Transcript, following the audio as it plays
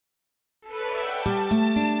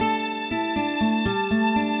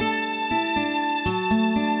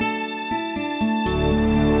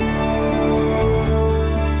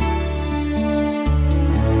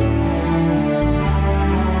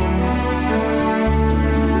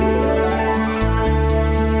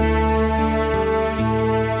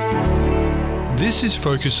This is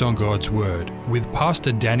Focus on God's Word with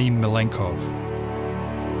Pastor Danny Milenkov.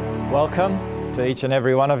 Welcome to each and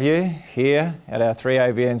every one of you here at our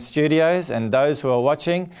 3ABN studios, and those who are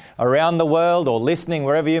watching around the world or listening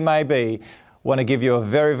wherever you may be. Want to give you a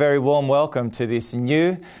very, very warm welcome to this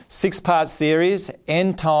new 6-part series,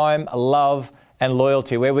 End Time, Love and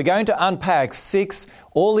Loyalty, where we're going to unpack 6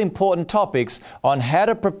 all-important topics on how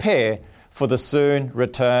to prepare for the soon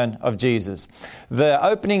return of Jesus. The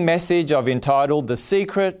opening message I've entitled, The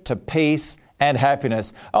Secret to Peace and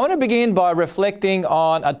Happiness. I want to begin by reflecting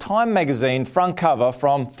on a Time magazine front cover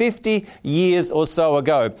from 50 years or so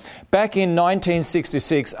ago. Back in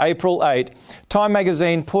 1966, April 8, Time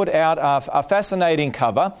magazine put out a fascinating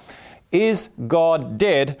cover. Is God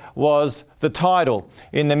Dead? Was the title,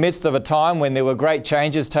 in the midst of a time when there were great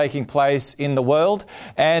changes taking place in the world.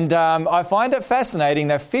 And I find it fascinating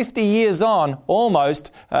that 50 years on,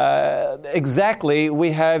 almost exactly,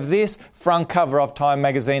 we have this front cover of Time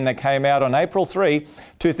magazine that came out on April 3,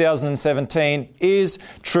 2017, Is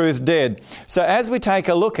Truth Dead? So as we take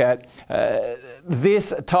a look at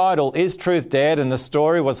this title, Is Truth Dead? And the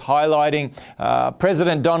story was highlighting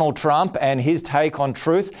President Donald Trump and his take on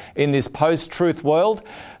truth in this post-truth world.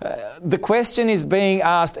 The question is being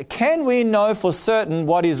asked, can we know for certain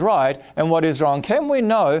what is right and what is wrong? Can we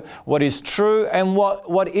know what is true and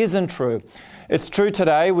what isn't true? It's true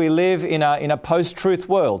today we live in a post-truth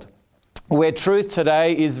world, where truth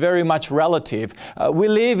today is very much relative. We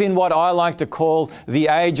live in what I like to call the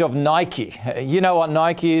age of Nike. You know what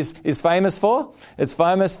Nike is famous for? It's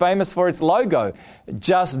famous for its logo.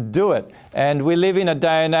 Just do it. And we live in a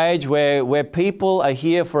day and age where people are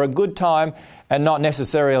here for a good time and not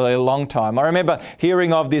necessarily a long time. I remember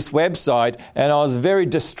hearing of this website, and I was very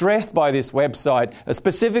distressed by this website,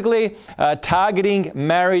 specifically targeting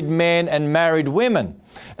married men and married women.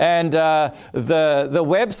 And the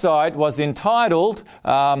website was entitled,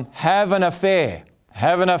 Have an Affair.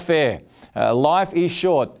 Have an affair. Life is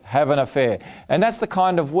short. Have an affair. And that's the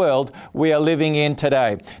kind of world we are living in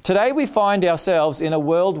today. Today we find ourselves in a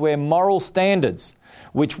world where moral standards,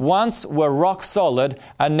 which once were rock solid,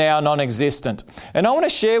 are now non-existent. And I want to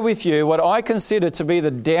share with you what I consider to be the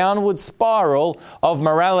downward spiral of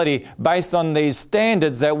morality based on these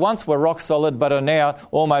standards that once were rock solid but are now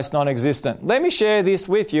almost non-existent. Let me share this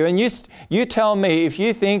with you, and you tell me if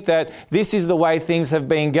you think that this is the way things have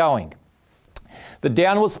been going. The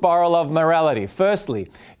downward spiral of morality.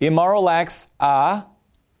 Firstly, immoral acts are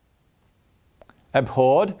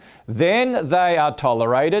abhorred, then they are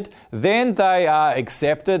tolerated, then they are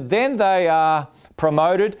accepted, then they are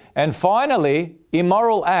promoted, and finally,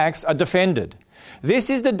 immoral acts are defended. This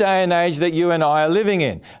is the day and age that you and I are living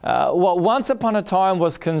in. What once upon a time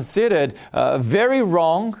was considered very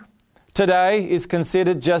wrong, today is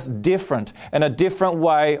considered just different and a different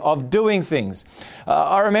way of doing things.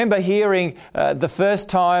 I remember hearing the first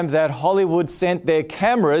time that Hollywood sent their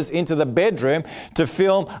cameras into the bedroom to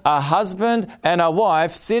film a husband and a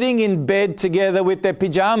wife sitting in bed together with their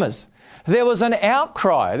pajamas. There was an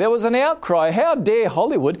outcry. How dare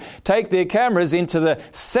Hollywood take their cameras into the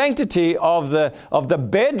sanctity of the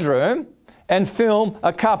bedroom and film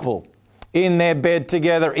a couple in their bed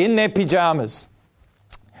together, in their pajamas?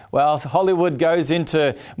 Well, Hollywood goes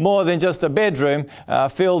into more than just a bedroom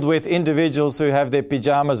filled with individuals who have their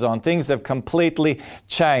pajamas on. Things have completely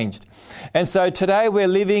changed. And so today we're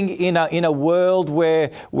living in a world where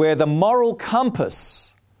the moral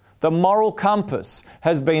compass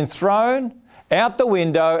has been thrown out the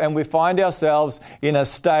window, and we find ourselves in a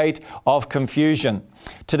state of confusion.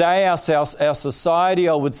 Today our society,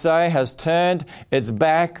 I would say, has turned its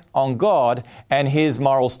back on God and His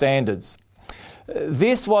moral standards.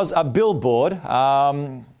 This was a billboard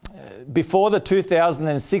before the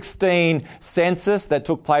 2016 census that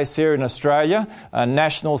took place here in Australia, a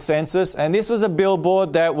national census. And this was a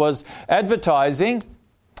billboard that was advertising,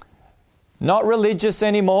 not religious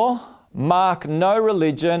anymore, mark no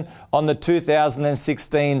religion on the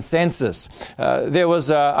 2016 census. There was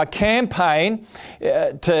a campaign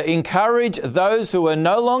to encourage those who were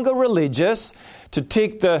no longer religious to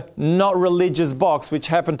tick the not religious box, which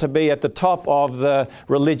happened to be at the top of the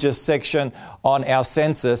religious section on our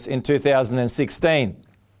census in 2016.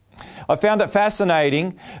 I found it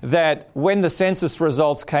fascinating that when the census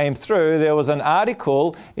results came through, there was an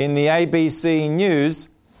article in the ABC News,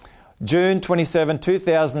 June 27,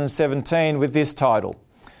 2017, with this title,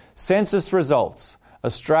 Census Results,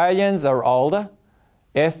 Australians are older,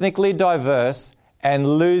 ethnically diverse,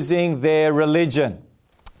 and losing their religion.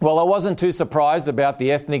 Well, I wasn't too surprised about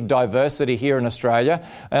the ethnic diversity here in Australia,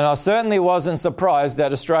 and I certainly wasn't surprised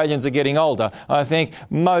that Australians are getting older. I think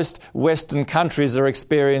most Western countries are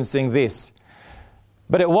experiencing this.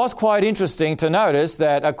 But it was quite interesting to notice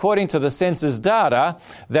that according to the census data,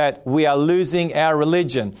 that we are losing our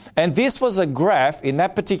religion. And this was a graph in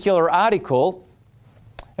that particular article,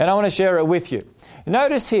 and I want to share it with you.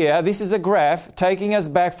 Notice here, this is a graph taking us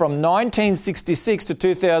back from 1966 to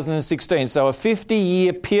 2016, so a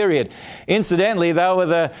 50-year period. Incidentally, they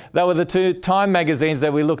were the two Time magazines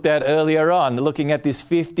that we looked at earlier on, looking at this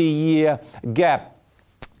 50-year gap.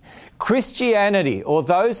 Christianity, or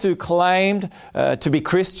those who claimed to be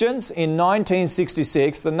Christians in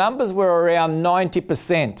 1966, the numbers were around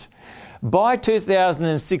 90%. By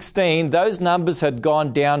 2016, those numbers had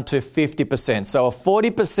gone down to 50%. So a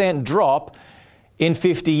 40% drop in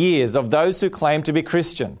 50 years of those who claimed to be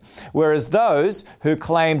Christian. Whereas those who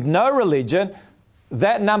claimed no religion,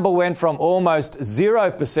 that number went from almost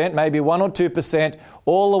 0%, maybe 1 or 2%,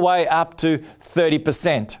 all the way up to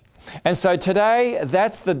 30%. And so today,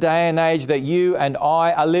 that's the day and age that you and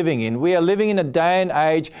I are living in. We are living in a day and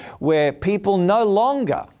age where people no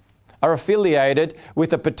longer are affiliated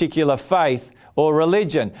with a particular faith or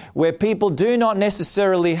religion, where people do not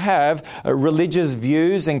necessarily have religious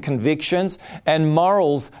views and convictions and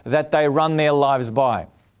morals that they run their lives by.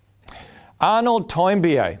 Arnold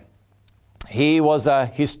Toynbee, he was a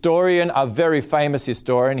historian, a very famous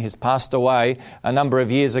historian. He's passed away a number of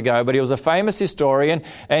years ago, but he was a famous historian,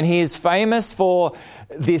 and he is famous for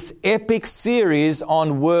this epic series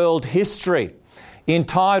on world history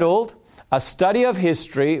entitled A Study of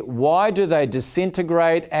History, Why Do They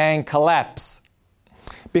Disintegrate and Collapse?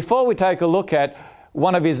 Before we take a look at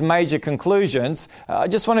one of his major conclusions, I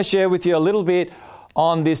just want to share with you a little bit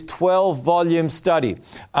on this 12-volume study.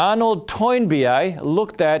 Arnold Toynbee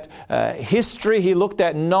looked at history. He looked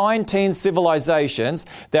at 19 civilizations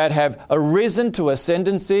that have arisen to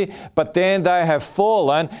ascendancy, but then they have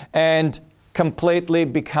fallen and completely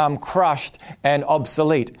become crushed and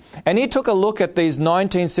obsolete. And he took a look at these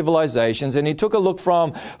 19 civilizations, and he took a look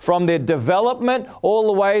from their development all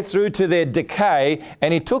the way through to their decay,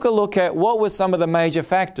 and he took a look at what were some of the major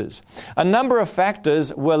factors. A number of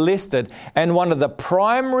factors were listed, and one of the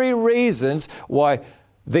primary reasons why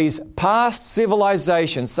these past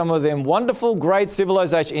civilizations, some of them wonderful, great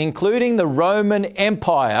civilizations, including the Roman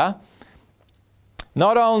Empire,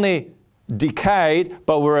 not only decayed,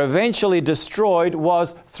 but were eventually destroyed,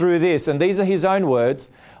 was through this. And these are his own words: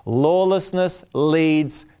 lawlessness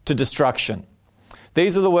leads to destruction.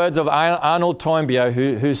 These are the words of Arnold Toynbee,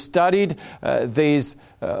 who studied these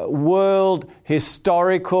world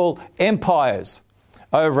historical empires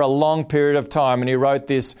over a long period of time, and he wrote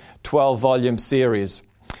this 12-volume series.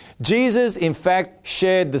 Jesus, in fact,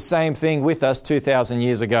 shared the same thing with us 2,000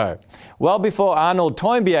 years ago. Well before Arnold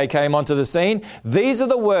Toynbee came onto the scene, these are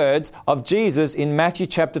the words of Jesus in Matthew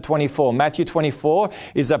chapter 24. Matthew 24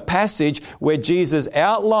 is a passage where Jesus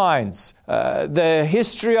outlines the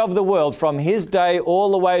history of the world from his day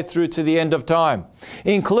all the way through to the end of time,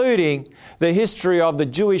 including the history of the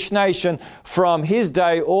Jewish nation from his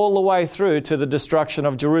day all the way through to the destruction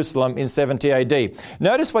of Jerusalem in 70 AD.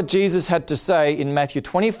 Notice what Jesus had to say in Matthew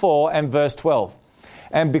 24 and verse 12.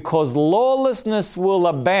 And because lawlessness will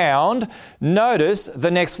abound, notice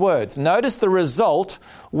the next words. Notice the result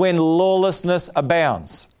when lawlessness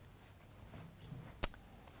abounds.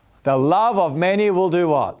 The love of many will do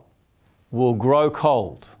what? Will grow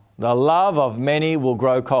cold. The love of many will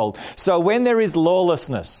grow cold. So when there is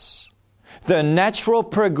lawlessness, the natural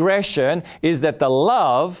progression is that the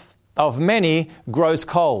love of many grows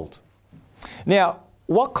cold. Now,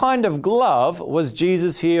 what kind of love was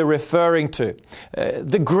Jesus here referring to?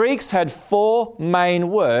 The Greeks had 4 main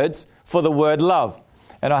words for the word love,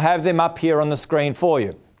 and I have them up here on the screen for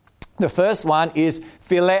you. The first one is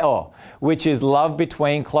phileo, which is love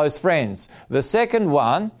between close friends. The second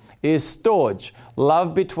one is storge,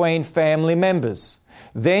 love between family members.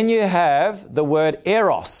 Then you have the word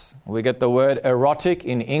eros. We get the word erotic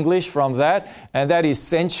in English from that, and that is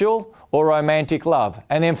sensual or romantic love.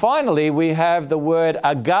 And then finally, we have the word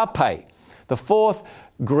agape, the fourth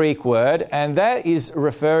Greek word, and that is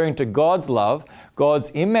referring to God's love, God's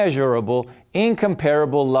immeasurable,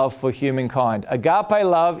 incomparable love for humankind. Agape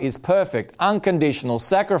love is perfect, unconditional,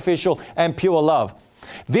 sacrificial, and pure love.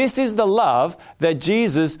 This is the love that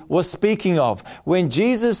Jesus was speaking of. When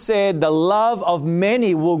Jesus said the love of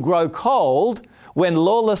many will grow cold when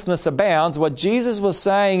lawlessness abounds, what Jesus was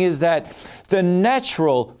saying is that the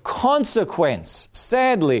natural consequence,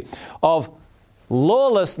 sadly, of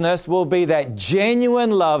lawlessness will be that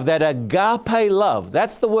genuine love, that agape love.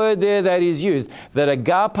 That's the word there that is used. That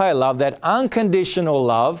agape love, that unconditional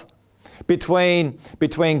love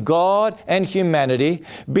between God and humanity,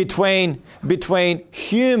 between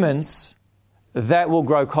humans, that will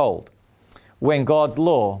grow cold. when God's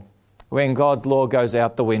law goes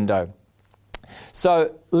out the window.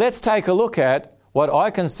 So let's take a look at what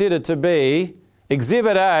I consider to be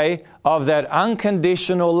Exhibit A of that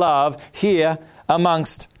unconditional love here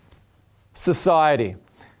amongst society.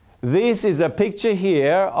 This is a picture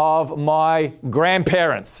here of my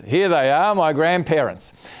grandparents. Here they are, my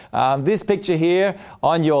grandparents. This picture here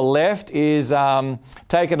on your left is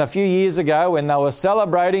taken a few years ago when they were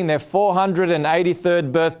celebrating their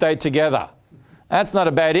 483rd birthday together. That's not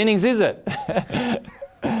a bad innings, is it?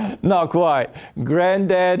 Not quite.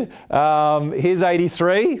 Granddad, he's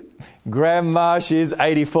 83. Grandma, she's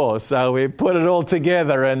 84. So we put it all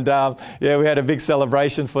together and we had a big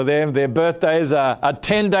celebration for them. Their birthdays are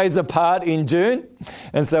 10 days apart in June.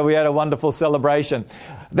 And so we had a wonderful celebration.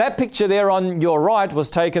 That picture there on your right was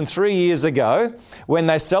taken 3 years ago when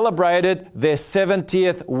they celebrated their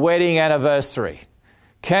 70th wedding anniversary.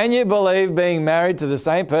 Can you believe being married to the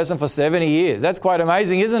same person for 70 years? That's quite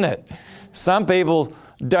amazing, isn't it? Some people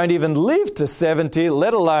don't even live to 70,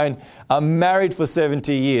 let alone are married for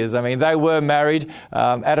 70 years. I mean, they were married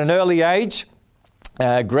at an early age.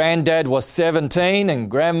 Granddad was 17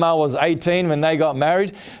 and Grandma was 18 when they got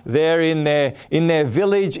married. They're in their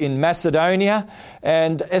village in Macedonia.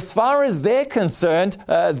 And as far as they're concerned,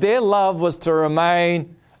 their love was to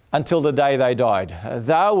remain until the day they died.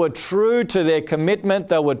 They were true to their commitment.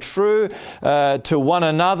 They were true to one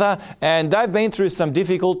another. And they've been through some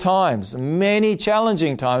difficult times, many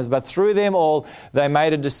challenging times. But through them all, they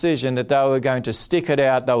made a decision that they were going to stick it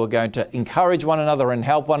out. They were going to encourage one another and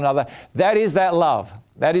help one another. That is that love.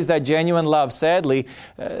 That is that genuine love. Sadly,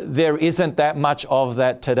 there isn't that much of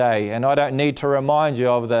that today. And I don't need to remind you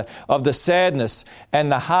of the sadness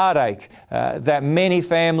and the heartache that many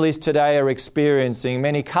families today are experiencing,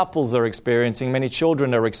 many couples are experiencing, many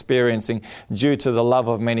children are experiencing due to the love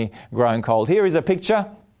of many growing cold. Here is a picture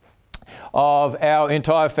of our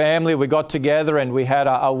entire family. We got together and we had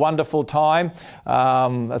a wonderful time.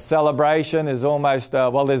 A celebration is almost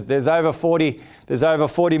there's over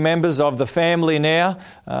 40 members of the family now.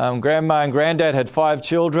 Grandma and Granddad had 5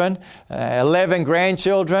 children, 11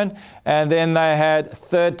 grandchildren, and then they had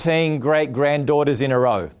 13 great granddaughters in a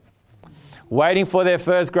row, waiting for their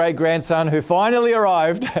first great-grandson who finally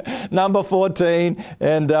arrived, number 14,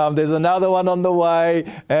 and there's another one on the way,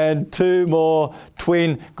 and 2 more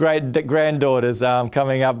twin great-granddaughters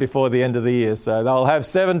coming up before the end of the year. So they'll have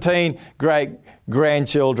 17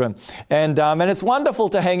 great-grandchildren. And it's wonderful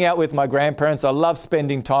to hang out with my grandparents. I love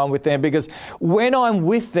spending time with them because when I'm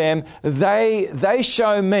with them, they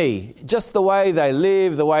show me just the way they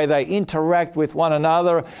live, the way they interact with one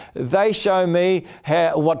another. They show me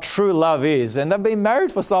what true love is. And they've been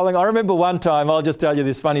married for so long. I remember one time, I'll just tell you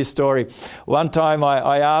this funny story. One time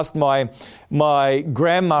I asked my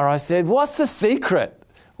grandma, I said, what's the secret?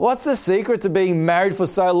 What's the secret to being married for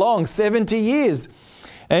so long, 70 years?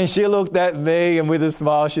 And she looked at me and with a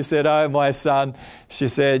smile, she said, oh, my son, she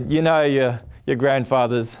said, you know, your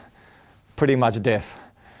grandfather's pretty much deaf.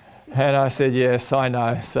 And I said, yes, I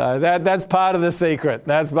know. So that's part of the secret.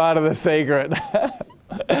 That's part of the secret.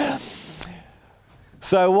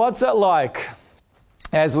 So what's it like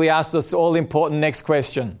as we ask this all-important next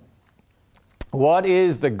question? What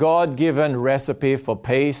is the God-given recipe for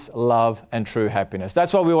peace, love, and true happiness?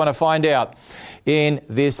 That's what we want to find out in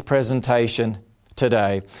this presentation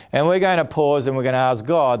today. And we're going to pause and we're going to ask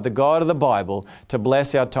God, the God of the Bible, to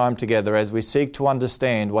bless our time together as we seek to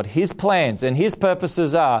understand what His plans and His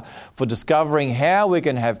purposes are for discovering how we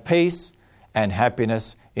can have peace and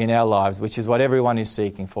happiness in our lives, which is what everyone is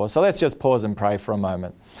seeking for. So let's just pause and pray for a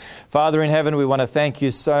moment. Father in heaven, we want to thank you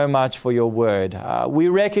so much for your word. We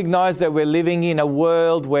recognize that we're living in a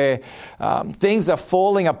world where things are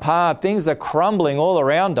falling apart, things are crumbling all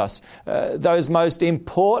around us. Those most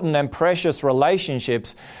important and precious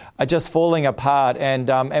relationships are just falling apart,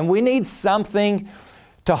 and we need something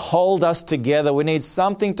to hold us together. We need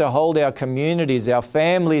something to hold our communities, our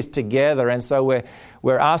families together. And so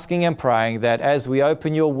we're asking and praying that as we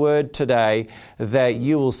open your word today, that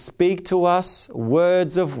you will speak to us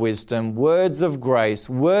words of wisdom, words of grace,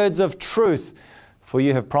 words of truth. For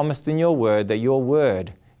you have promised in your word that your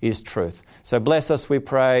word is truth. So bless us, we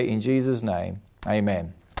pray, in Jesus' name.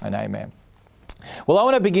 Amen and amen. Well, I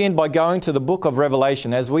want to begin by going to the book of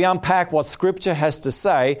Revelation as we unpack what Scripture has to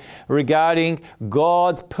say regarding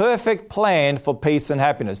God's perfect plan for peace and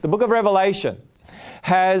happiness. The book of Revelation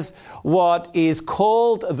has what is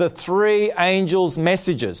called the 3 angels'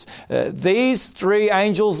 messages. These 3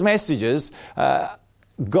 angels' messages,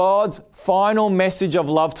 God's final message of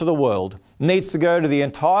love to the world, needs to go to the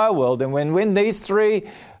entire world. And when these 3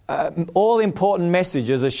 all important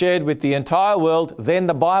messages are shared with the entire world, then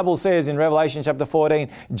the Bible says in Revelation chapter 14,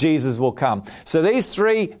 Jesus will come. So these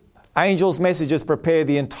three angels' messages prepare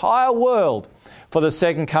the entire world for the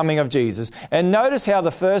second coming of Jesus. And notice how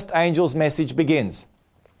the first angel's message begins.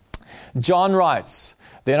 John writes,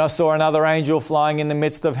 "Then I saw another angel flying in the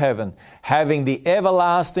midst of heaven, having the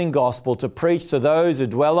everlasting gospel to preach to those who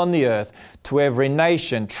dwell on the earth, to every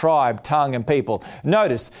nation, tribe, tongue, and people."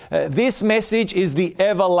 Notice, this message is the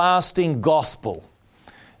everlasting gospel.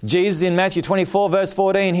 Jesus in Matthew 24 verse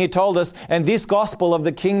 14, he told us, "And this gospel of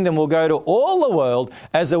the kingdom will go to all the world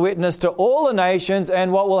as a witness to all the nations,"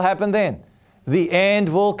 and what will happen then? The end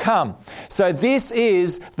will come. So this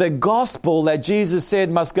is the gospel that Jesus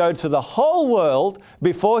said must go to the whole world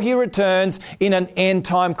before he returns in an end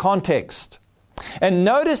time context. And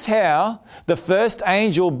notice how the first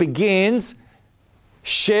angel begins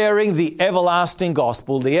sharing the everlasting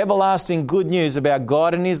gospel, the everlasting good news about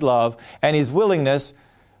God and his love and his willingness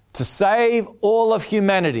to save all of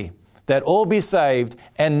humanity, that all be saved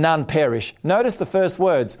and none perish. Notice the first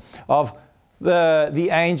words of the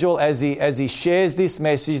angel as he shares this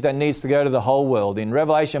message that needs to go to the whole world. In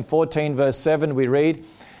Revelation 14 verse 7 we read,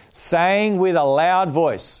 "Saying with a loud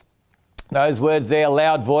voice." Those words there,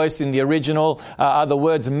 loud voice, in the original are the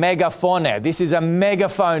words megaphone. This is a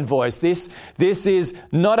megaphone voice. This is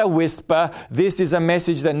not a whisper. This is a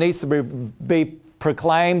message that needs to be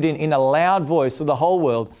proclaimed in a loud voice to the whole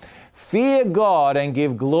world. "Fear God and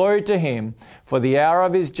give glory to him, for the hour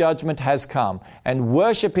of his judgment has come, and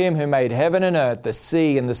worship him who made heaven and earth, the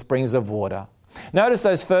sea and the springs of water." Notice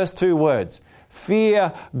those first two words.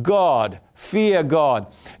 Fear God. Fear God.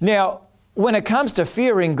 Now, when it comes to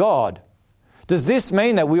fearing God, does this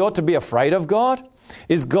mean that we ought to be afraid of God?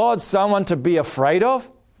 Is God someone to be afraid of?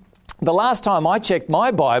 The last time I checked my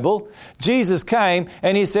Bible, Jesus came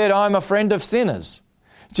and he said, "I'm a friend of sinners."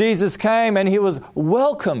 Jesus came and he was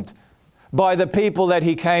welcomed by the people that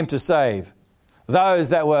he came to save. Those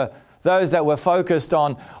that were focused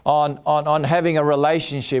on having a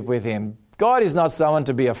relationship with him. God is not someone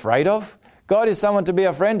to be afraid of. God is someone to be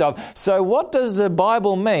a friend of. So what does the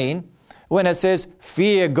Bible mean when it says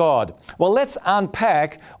fear God? Well, let's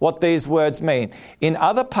unpack what these words mean. In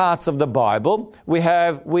other parts of the Bible, we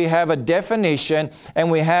have a definition and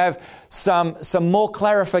we have some more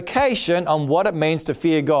clarification on what it means to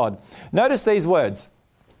fear God. Notice these words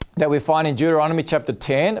that we find in Deuteronomy chapter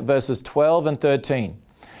 10, verses 12 and 13.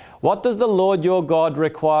 "What does the Lord your God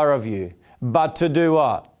require of you? But to do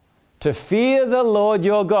what? To fear the Lord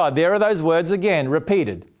your God." There are those words again,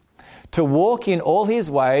 repeated. "To walk in all his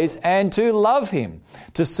ways and to love him,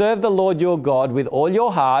 to serve the Lord your God with all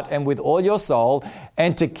your heart and with all your soul,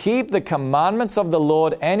 and to keep the commandments of the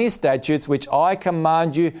Lord and his statutes, which I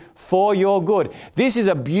command you for your good." This is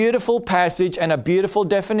a beautiful passage and a beautiful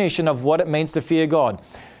definition of what it means to fear God.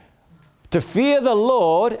 To fear the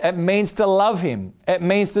Lord, it means to love him. It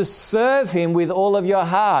means to serve him with all of your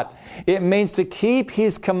heart. It means to keep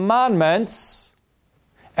his commandments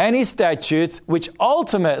and his statutes, which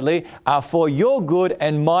ultimately are for your good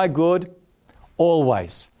and my good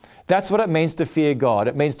always. That's what it means to fear God.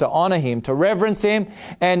 It means to honor him, to reverence him,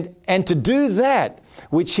 and to do that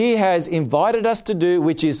which he has invited us to do,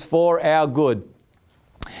 which is for our good.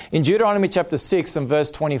 In Deuteronomy chapter 6 and verse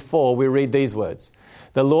 24, we read these words.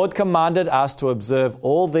 "The Lord commanded us to observe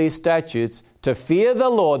all these statutes, to fear the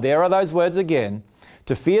Lord," there are those words again,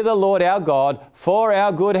 "to fear the Lord our God for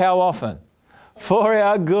our good." How often? For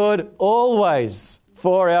our good always.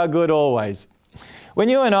 For our good always. When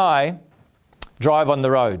you and I drive on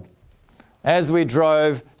the road, as we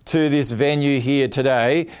drove to this venue here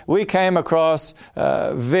today, we came across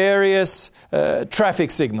various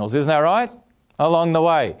traffic signals, isn't that right? Along the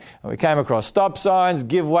way. We came across stop signs,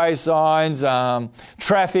 give way signs,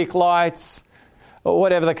 traffic lights, or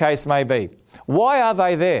whatever the case may be. Why are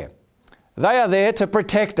they there? They are there to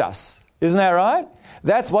protect us. Isn't that right?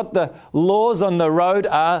 That's what the laws on the road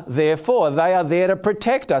are there for. They are there to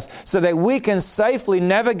protect us so that we can safely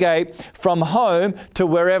navigate from home to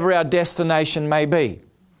wherever our destination may be.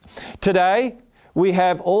 Today, we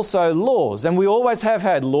have also laws, and we always have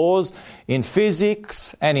had laws in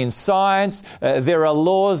physics and in science. There are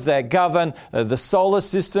laws that govern the solar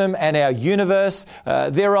system and our universe.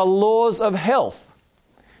 There are laws of health.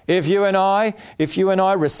 If you and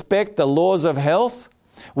I respect the laws of health,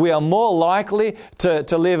 we are more likely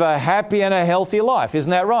to live a happy and a healthy life.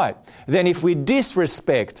 Isn't that right? Than if we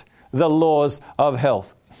disrespect the laws of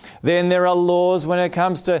health. Then there are laws when it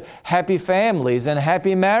comes to happy families and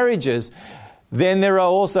happy marriages. then there are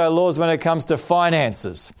also laws when it comes to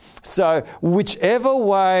finances. So whichever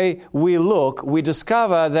way we look, we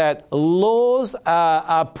discover that laws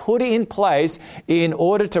are put in place in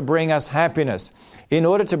order to bring us happiness, in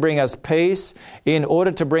order to bring us peace, in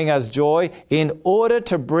order to bring us joy, in order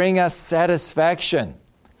to bring us satisfaction,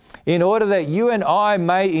 in order that you and I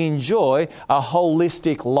may enjoy a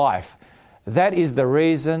holistic life. That is the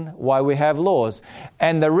reason why we have laws.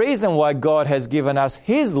 And the reason why God has given us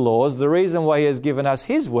His laws, the reason why He has given us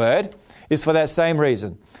His Word, is for that same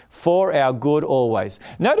reason, for our good always.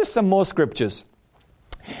 Notice some more scriptures.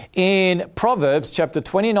 In Proverbs chapter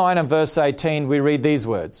 29 and verse 18, we read these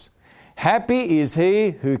words, "Happy is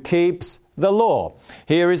he who keeps the law."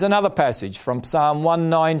 Here is another passage from Psalm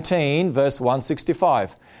 119, verse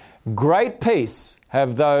 165. "Great peace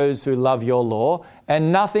have those who love your law,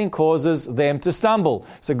 and nothing causes them to stumble."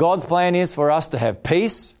 So God's plan is for us to have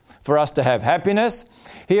peace, for us to have happiness.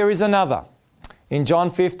 Here is another. In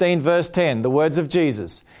John 15, verse 10, the words of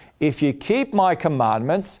Jesus, "If you keep my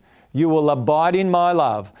commandments, you will abide in my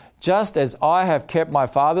love, just as I have kept my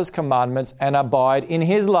Father's commandments and abide in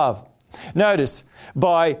His love." Notice,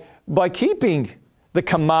 by keeping the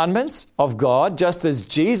commandments of God, just as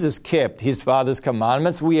Jesus kept His Father's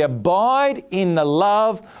commandments, we abide in the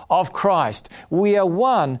love of Christ. We are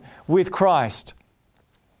one with Christ.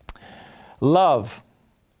 Love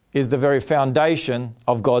is the very foundation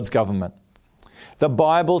of God's government. The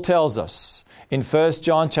Bible tells us in 1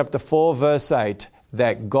 John chapter 4, verse 8,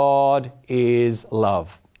 that God is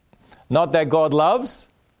love. Not that God loves,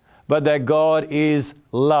 but that God is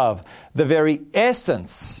love. The very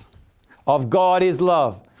essence of God is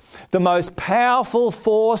love. The most powerful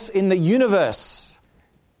force in the universe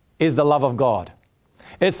is the love of God.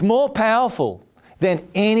 It's more powerful than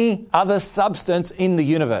any other substance in the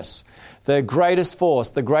universe. The greatest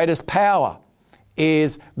force, the greatest power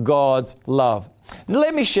is God's love. Now,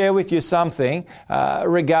 let me share with you something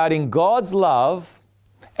regarding God's love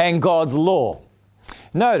and God's law.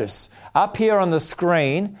 Notice, up here on the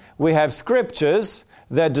screen, we have scriptures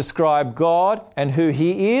that describe God and who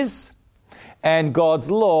He is, and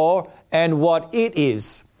God's law and what it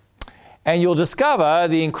is. And you'll discover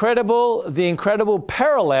the incredible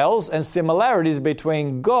parallels and similarities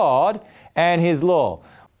between God and His law.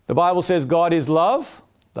 The Bible says God is love.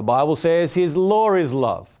 The Bible says His law is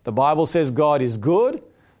love. The Bible says God is good.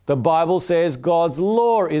 The Bible says God's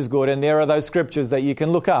law is good. And there are those scriptures that you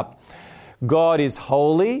can look up. God is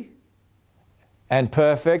holy and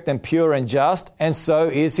perfect and pure and just, and so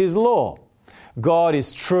is His law. God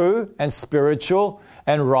is true and spiritual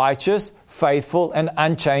and righteous, faithful and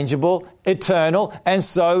unchangeable, eternal, and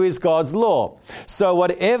so is God's law. So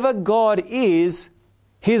whatever God is,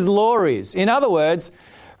 His law is. In other words,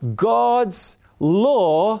 God's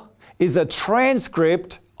law is a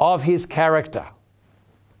transcript of His character.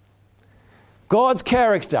 God's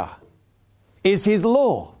character is His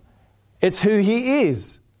law. It's who He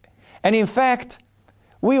is. And in fact,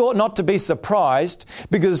 we ought not to be surprised,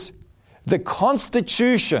 because the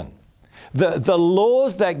Constitution, the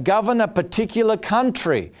laws that govern a particular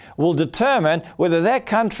country will determine whether that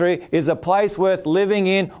country is a place worth living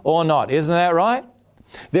in or not. Isn't that right?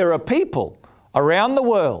 There are people around the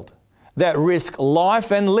world that risk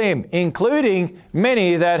life and limb, including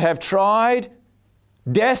many that have tried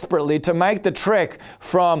desperately to make the trek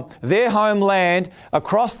from their homeland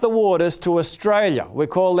across the waters to Australia. We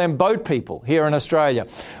call them boat people here in Australia,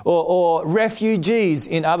 or refugees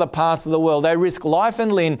in other parts of the world. They risk life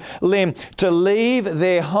and limb to leave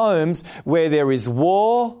their homes where there is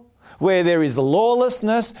war, where there is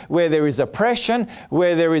lawlessness, where there is oppression,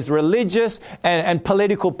 where there is religious and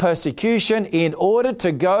political persecution, in order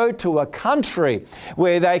to go to a country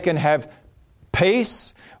where they can have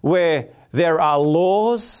peace, where there are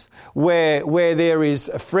laws, where there is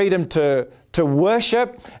freedom to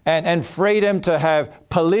worship and freedom to have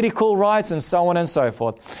political rights, and so on and so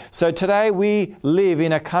forth. So today we live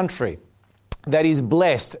in a country that is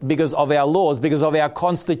blessed because of our laws, because of our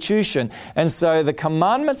Constitution. And so the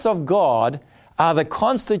commandments of God are the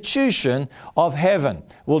constitution of heaven.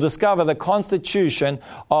 We'll discover the constitution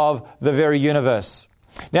of the very universe.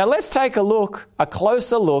 Now let's take a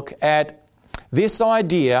closer look at this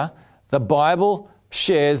idea. The Bible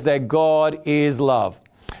shares that God is love.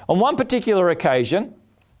 On one particular occasion,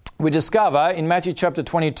 we discover in Matthew chapter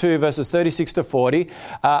 22, verses 36 to 40,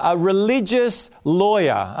 a religious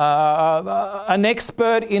lawyer, an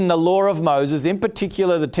expert in the law of Moses, in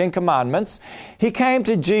particular the Ten Commandments. He came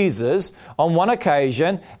to Jesus on one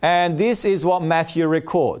occasion, and this is what Matthew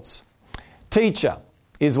records. "Teacher,"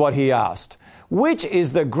 is what he asked, which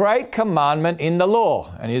is the great commandment in the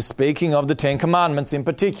law? And he's speaking of the 10 commandments in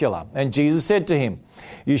particular. And Jesus said to him,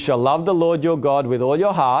 you shall love the Lord your God with all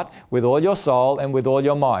your heart, with all your soul, and with all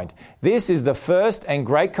your mind. This is the first and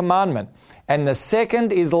great commandment. And the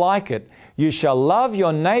second is like it. You shall love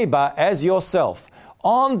your neighbor as yourself.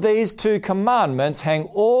 On these 2 commandments hang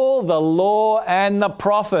all the law and the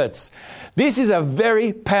prophets. This is a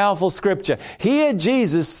very powerful scripture. Here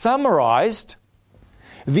Jesus summarized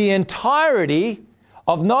the entirety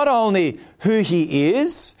of not only who he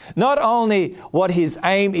is, not only what his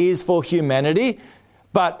aim is for humanity,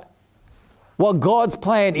 but what God's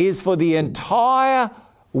plan is for the entire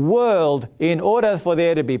world in order for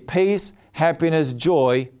there to be peace, happiness,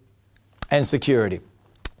 joy, and security.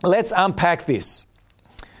 Let's unpack this.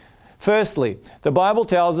 Firstly, the Bible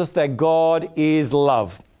tells us that God is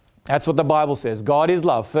love. That's what the Bible says. God is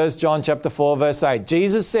love. 1 John chapter 4, verse 8.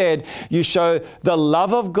 Jesus said, you show the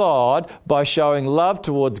love of God by showing love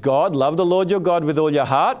towards God. Love the Lord your God with all your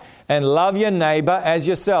heart and love your neighbor as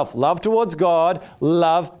yourself. Love towards God,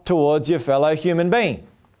 love towards your fellow human being.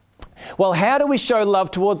 Well, how do we show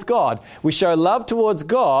love towards God? We show love towards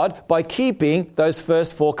God by keeping those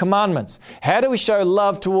first 4 commandments. How do we show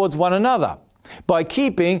love towards one another? By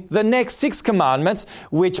keeping the next 6 commandments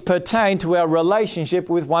which pertain to our relationship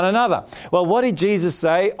with one another. Well, what did Jesus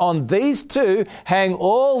say? On these 2 hang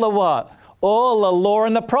all the what? All the law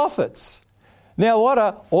and the prophets. Now, what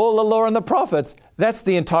are all the law and the prophets? That's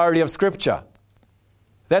the entirety of Scripture.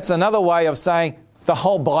 That's another way of saying the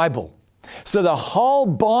whole Bible. So the whole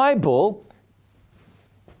Bible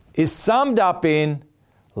is summed up in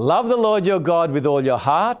love the Lord your God with all your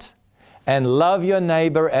heart and love your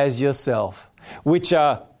neighbor as yourself, which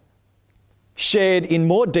are shared in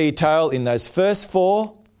more detail in those first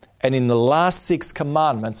 4 and in the last 6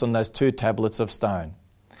 commandments on those 2 tablets of stone.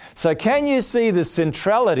 So can you see the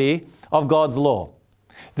centrality of God's law?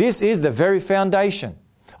 This is the very foundation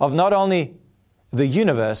of not only the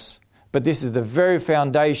universe, but this is the very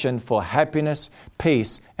foundation for happiness,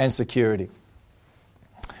 peace, and security.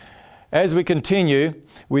 As we continue,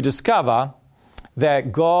 we discover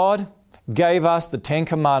that God gave us the 10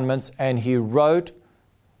 commandments and He wrote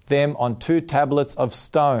them on 2 tablets of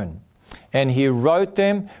stone. And He wrote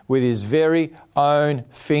them with His very own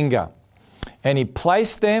finger. And He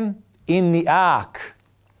placed them in the ark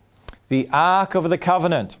of the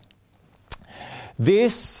covenant.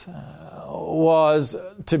 This was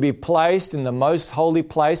to be placed in the most holy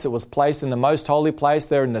place. It was placed in the most holy place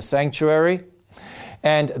there in the sanctuary.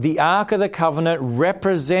 And the Ark of the Covenant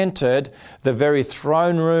represented the very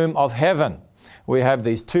throne room of heaven. We have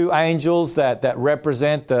these 2 angels that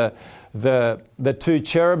represent the 2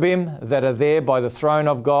 cherubim that are there by the throne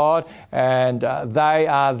of God, and they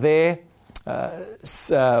are there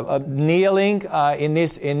kneeling in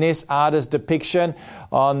this artist's depiction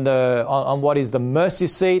on what is the mercy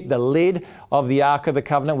seat, the lid of the Ark of the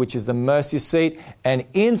Covenant, which is the mercy seat. And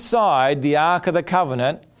inside the Ark of the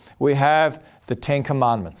Covenant, we have the 10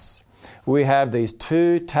 commandments. We have these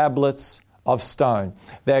 2 tablets of stone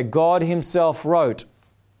that God Himself wrote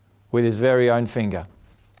with His very own finger.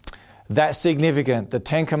 That's significant. The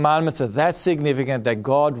 10 commandments are that significant that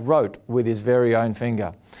God wrote with His very own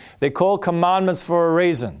finger. They're called commandments for a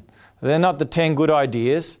reason. They're not the 10 good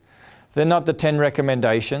ideas. They're not the 10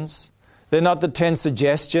 recommendations. They're not the 10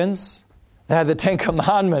 suggestions. They're the 10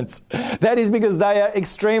 commandments. That is because they are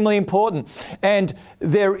extremely important. And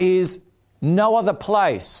there is no other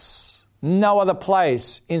place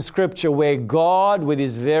in Scripture where God with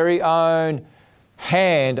His very own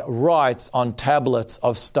hand writes on tablets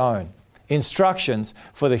of stone instructions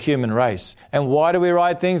for the human race. And why do we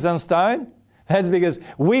write things on stone? That's because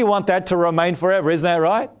we want that to remain forever. Isn't that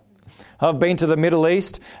right? I've been to the Middle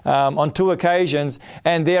East on 2 occasions,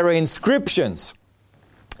 and there are inscriptions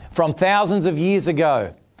from thousands of years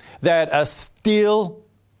ago that are still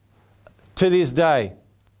to this day.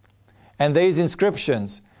 And these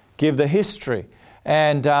inscriptions give the history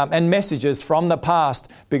and messages from the past,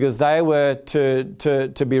 because they were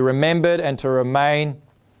to be remembered and to remain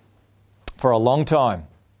for a long time.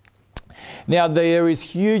 Now, there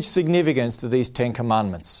is huge significance to these 10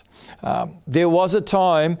 commandments. There was a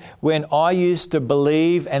time when I used to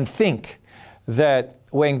believe and think that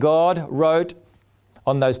when God wrote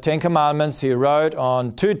on those 10 commandments, He wrote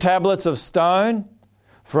on 2 tablets of stone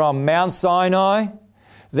from Mount Sinai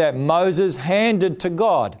that Moses handed to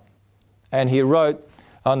God. And He wrote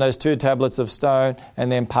on those 2 tablets of stone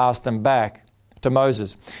and then passed them back to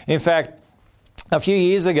Moses. In fact, A few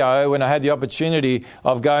years ago, when I had the opportunity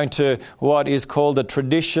of going to what is called the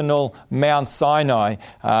traditional Mount Sinai,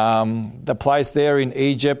 the place there in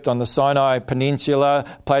Egypt on the Sinai Peninsula,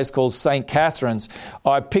 a place called St. Catherine's,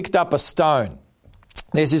 I picked up a stone.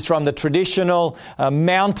 This is from the traditional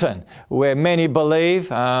mountain where many believe.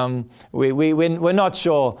 We're not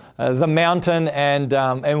sure the mountain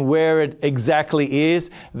and where it exactly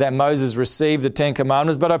is that Moses received the Ten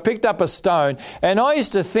Commandments, but I picked up a stone, and I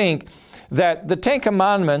used to think that the Ten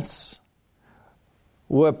Commandments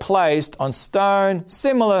were placed on stone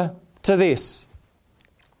similar to this,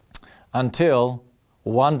 until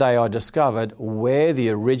one day I discovered where the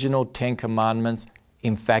original Ten Commandments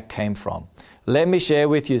in fact came from. Let me share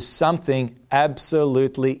with you something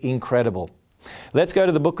absolutely incredible. Let's go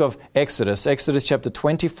to the book of Exodus, Exodus chapter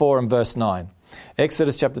 24 and verse 9.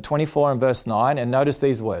 Exodus chapter 24 and verse 9, and notice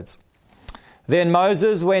these words. Then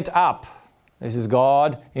Moses went up. This is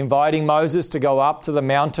God inviting Moses to go up to the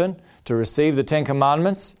mountain to receive the Ten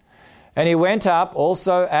Commandments. And he went up,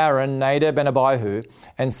 also Aaron, Nadab and Abihu,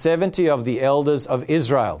 and 70 of the elders of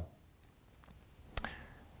Israel.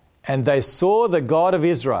 And they saw the God of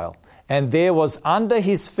Israel, and there was under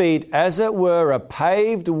his feet, as it were, a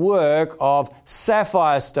paved work of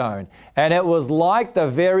sapphire stone, and it was like the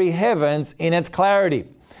very heavens in its clarity.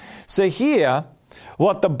 So here,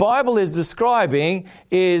 what the Bible is describing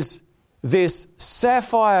is this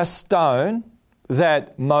sapphire stone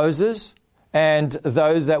that Moses and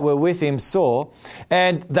those that were with him saw,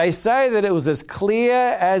 and they say that it was as clear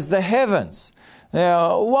as the heavens.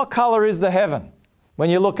 Now, what color is the heaven?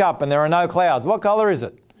 When you look up and there are no clouds, what color is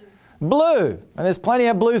it? Blue. And there's plenty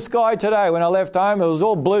of blue sky today. When I left home, it was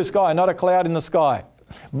all blue sky, not a cloud in the sky.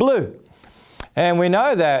 Blue. And we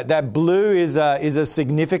know that blue is a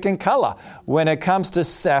significant colour when it comes to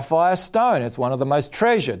sapphire stone. It's one of the most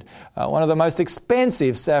treasured, one of the most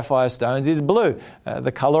expensive sapphire stones is blue,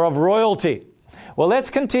 the colour of royalty. Well, let's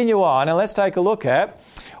continue on and let's take a look at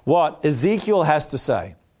what Ezekiel has to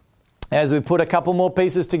say as we put a couple more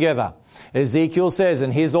pieces together. Ezekiel says,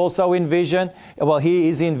 and he's also in vision. Well, he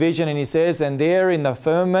is in vision, and he says, and there in the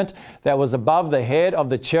firmament that was above the head of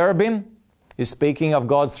the cherubim, is speaking of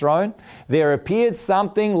God's throne, there appeared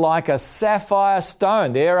something like a sapphire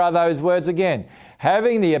stone. There are those words again.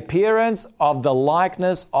 Having the appearance of the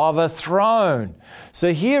likeness of a throne.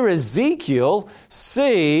 So here Ezekiel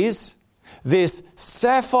sees this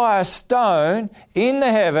sapphire stone in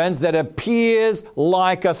the heavens that appears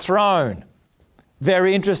like a throne.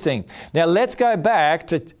 Very interesting. Now let's go back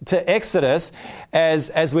to Exodus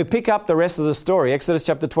as we pick up the rest of the story. Exodus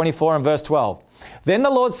chapter 24 and verse 12. Then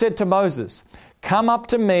the Lord said to Moses, come up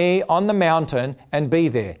to me on the mountain and be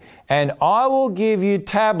there, and I will give you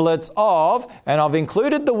tablets of, and I've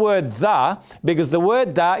included the word the, because the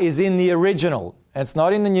word the is in the original. It's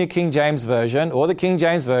not in the New King James Version or the King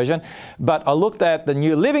James Version, but I looked at the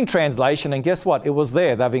New Living Translation, and guess what? It was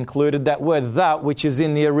there. They've included that word the, which is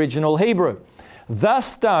in the original Hebrew. The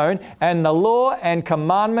stone and the law and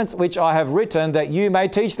commandments which I have written that you may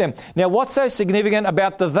teach them. Now, what's so significant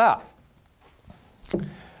about the the?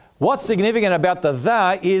 What's significant about the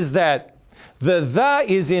the is that the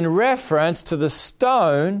is in reference to the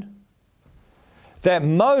stone that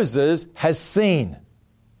Moses has seen.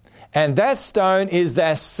 And that stone is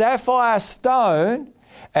that sapphire stone,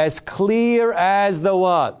 as clear as the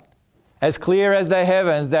what? As clear as the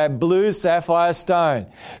heavens, that blue sapphire stone.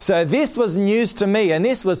 So this was news to me, and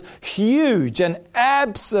this was huge, an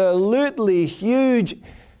absolutely huge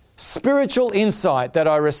spiritual insight that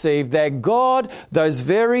I received, that God, those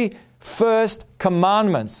very first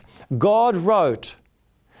commandments, God wrote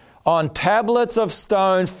on tablets of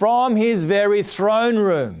stone from his very throne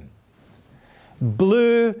room.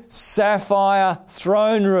 Blue sapphire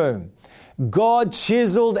throne room. God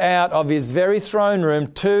chiseled out of his very throne room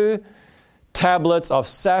 2 tablets of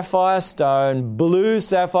sapphire stone, blue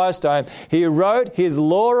sapphire stone. He wrote his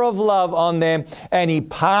law of love on them, and he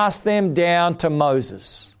passed them down to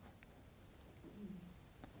Moses.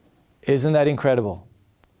 Isn't that incredible?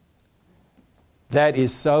 That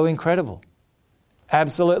is so incredible.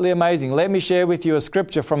 Absolutely amazing. Let me share with you a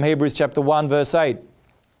scripture from Hebrews chapter 1 verse 8.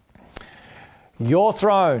 Your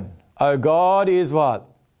throne, O God, is what?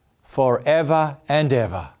 Forever and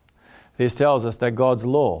ever. This tells us that God's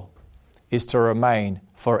law is to remain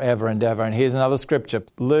forever and ever. And here's another scripture,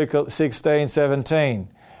 Luke 16:17.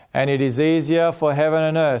 And it is easier for heaven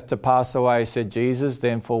and earth to pass away, said Jesus,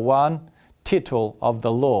 than for one tittle of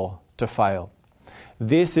the law to fail.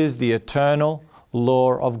 This is the eternal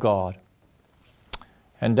law of God.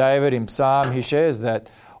 And David in Psalm, he shares that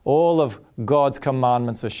all of God's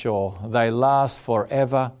commandments are sure. They last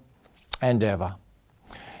forever and ever.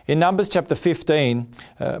 In Numbers chapter 15,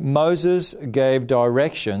 Moses gave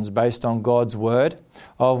directions based on God's word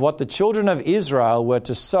of what the children of Israel were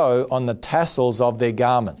to sew on the tassels of their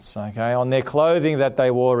garments, okay, on their clothing that they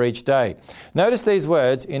wore each day. Notice these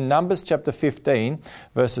words in Numbers chapter 15,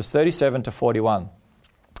 verses 37 to 41.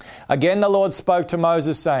 Again the Lord spoke to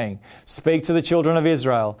Moses, saying, "Speak to the children of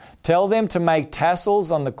Israel. Tell them to make tassels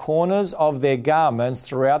on the corners of their garments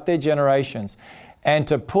throughout their generations, and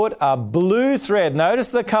to put a blue thread," notice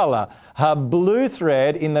the colour, a blue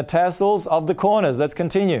thread in the tassels of the corners. Let's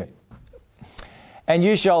continue. "And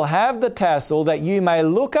you shall have the tassel that you may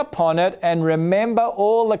look upon it and remember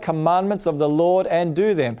all the commandments of the Lord and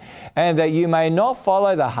do them, and that you may not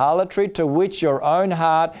follow the harlotry to which your own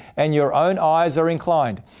heart and your own eyes are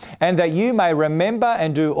inclined, and that you may remember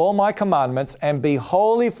and do all my commandments and be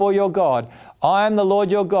holy for your God. I am the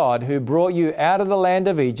Lord your God who brought you out of the land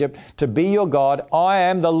of Egypt to be your God. I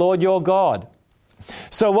am the Lord your God."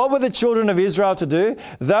 So what were the children of Israel to do?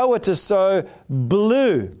 They were to sew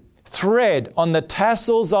blue thread on the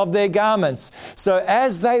tassels of their garments. So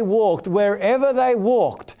as they walked, wherever they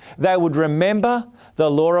walked, they would remember the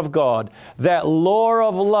law of God, that law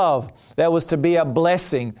of love that was to be a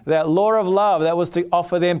blessing, that law of love that was to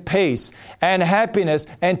offer them peace and happiness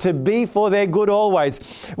and to be for their good always.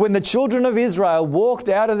 When the children of Israel walked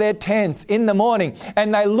out of their tents in the morning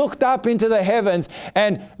and they looked up into the heavens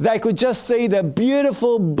and they could just see the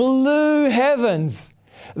beautiful blue heavens,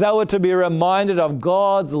 they were to be reminded of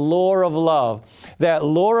God's law of love, that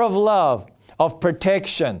law of love of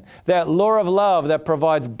protection, that law of love that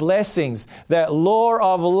provides blessings, that law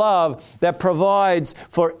of love that provides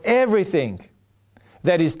for everything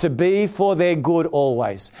that is to be for their good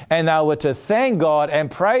always. And they were to thank God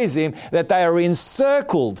and praise Him that they are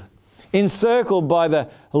encircled by the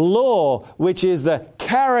law, which is the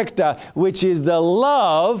character, which is the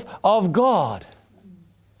love of God.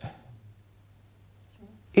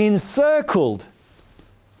 Encircled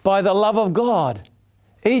by the love of God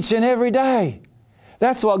each and every day.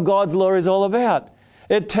 That's what God's law is all about.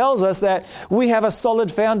 It tells us that we have a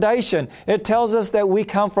solid foundation. It tells us that we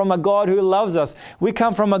come from a God who loves us. We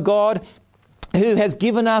come from a God who has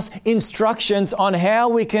given us instructions on how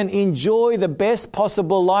we can enjoy the best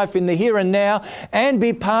possible life in the here and now and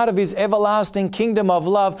be part of His everlasting kingdom of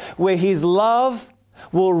love, where His love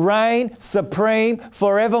will reign supreme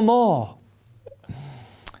forevermore.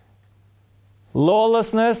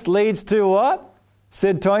 Lawlessness leads to what?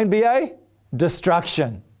 Said Toynbee,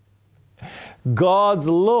 destruction. God's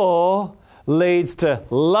law leads to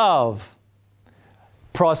love,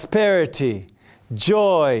 prosperity,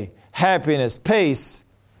 joy, happiness, peace,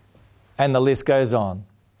 and the list goes on.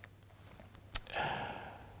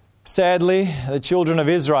 Sadly, the children of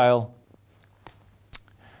Israel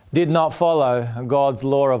did not follow God's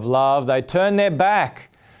law of love. They turned their back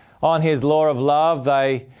on His law of love.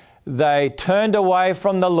 They turned away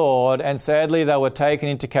from the Lord, and sadly they were taken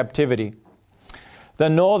into captivity. The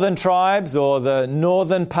northern tribes, or the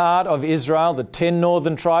northern part of Israel, the 10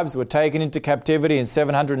 northern tribes, were taken into captivity in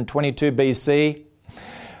 722 BC,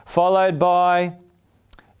 followed by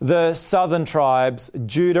the southern tribes,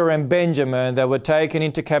 Judah and Benjamin, that were taken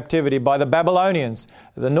into captivity by the Babylonians,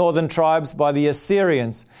 the northern tribes by the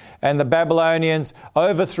Assyrians, and the Babylonians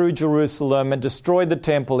overthrew Jerusalem and destroyed the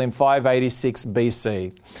temple in 586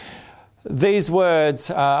 BC. These words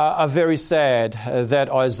are very sad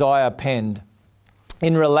that Isaiah penned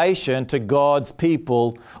in relation to God's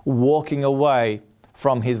people walking away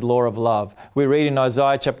from His law of love. We read in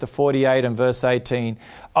Isaiah chapter 48 and verse 18,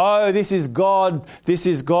 "Oh, this is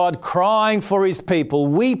God crying for His people,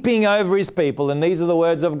 weeping over His people." And these are the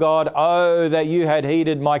words of God, "Oh, that you had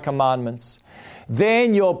heeded my commandments.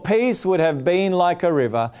 Then your peace would have been like a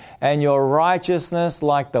river, and your righteousness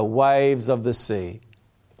like the waves of the sea."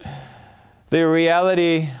 The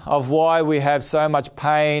reality of why we have so much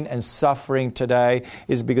pain and suffering today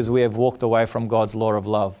is because we have walked away from God's law of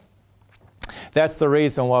love. That's the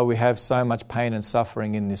reason why we have so much pain and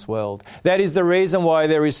suffering in this world. That is the reason why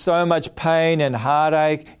there is so much pain and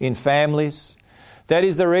heartache in families. That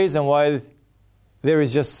is the reason why there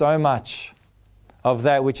is just so much of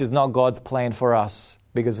that which is not God's plan for us,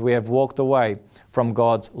 because we have walked away from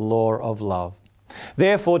God's law of love.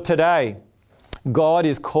 Therefore, today, God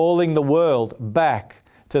is calling the world back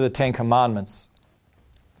to the 10 Commandments.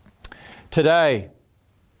 Today,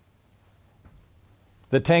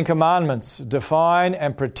 the 10 Commandments define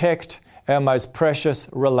and protect our most precious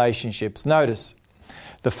relationships. Notice,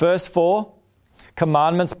 the first 4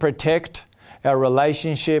 commandments protect our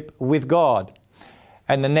relationship with God.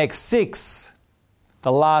 And the next 6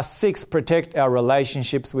 The last 6 protect our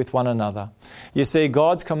relationships with one another. You see,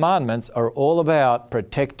 God's commandments are all about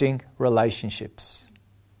protecting relationships.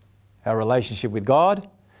 Our relationship with God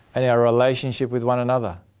and our relationship with one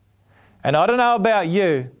another. And I don't know about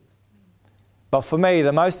you, but for me,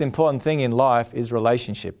 the most important thing in life is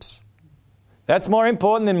relationships. That's more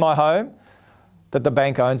important than my home, that the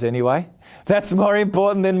bank owns anyway. That's more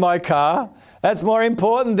important than my car. That's more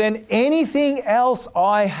important than anything else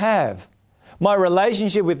I have. My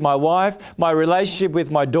relationship with my wife, my relationship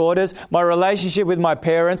with my daughters, my relationship with my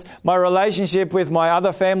parents, my relationship with my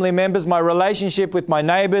other family members, my relationship with my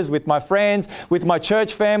neighbours, with my friends, with my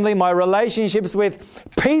church family, my relationships with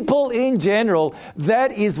people in general,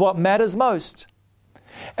 that is what matters most.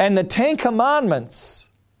 And the 10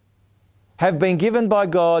 Commandments have been given by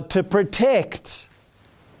God to protect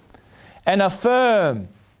and affirm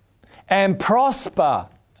and prosper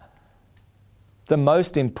the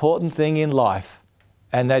most important thing in life,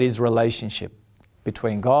 and that is relationship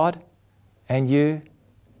between God and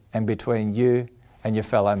between you and your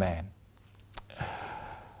fellow man.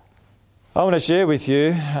 I want to share with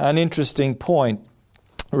you an interesting point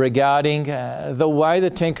regarding the way the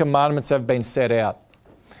 10 Commandments have been set out.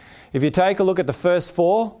 If you take a look at the first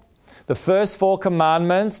 4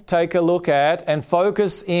 commandments take a look at and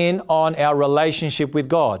focus in on our relationship with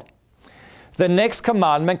God. The next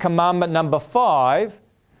commandment, commandment number 5,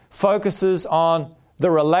 focuses on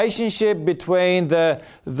the relationship between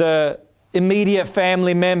the immediate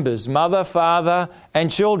family members, mother, father,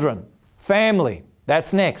 and children. Family,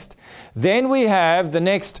 that's next. Then we have the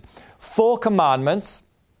next 4 commandments,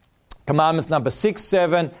 commandments number 6,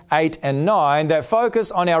 7, 8, and 9, that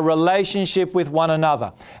focus on our relationship with one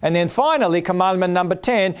another. And then finally, commandment number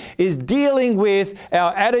 10 is dealing with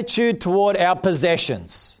our attitude toward our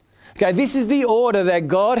possessions. Okay, this is the order that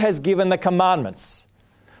God has given the commandments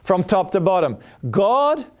from top to bottom.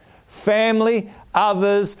 God, family,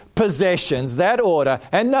 others, possessions, that order.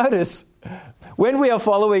 And notice, when we are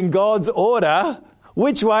following God's order,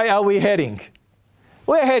 which way are we heading?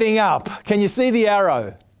 We're heading up. Can you see the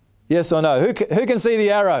arrow? Yes or no? Who can see the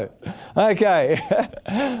arrow? Okay.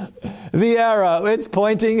 The arrow, it's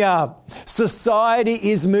pointing up. Society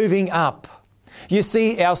is moving up. You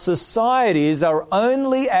see, our societies are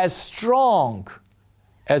only as strong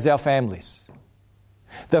as our families.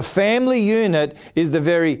 The family unit is the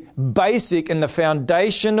very basic and the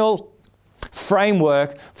foundational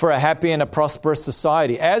framework for a happy and a prosperous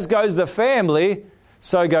society. As goes the family,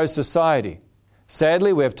 so goes society.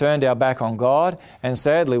 Sadly, we have turned our back on God, and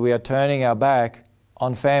sadly, we are turning our back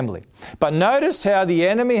on family. But notice how the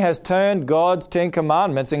enemy has turned God's 10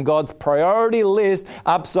 Commandments and God's priority list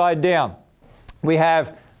upside down. We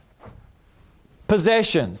have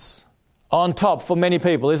possessions on top for many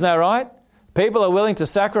people, isn't that right? People are willing to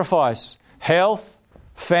sacrifice health,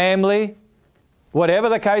 family, whatever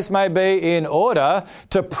the case may be, in order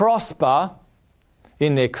to prosper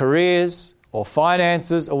in their careers or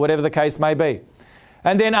finances or whatever the case may be.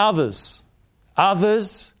 And then others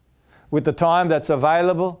with the time that's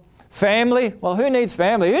available. Family, well, who needs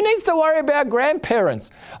family? Who needs to worry about grandparents?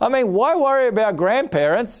 I mean, why worry about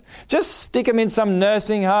grandparents? Just stick them in some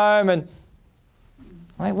nursing home and...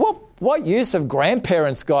 I mean, what use have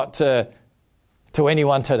grandparents got to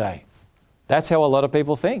anyone today? That's how a lot of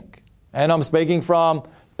people think. And I'm speaking from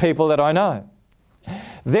people that I know.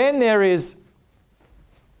 Then there is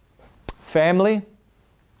family.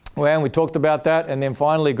 Well, we talked about that. And then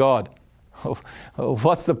finally, God.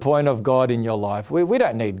 What's the point of God in your life? We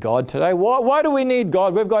don't need God today. Why do we need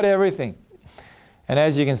God? We've got everything. And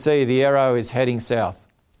as you can see, the arrow is heading south.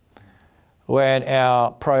 When our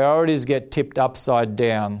priorities get tipped upside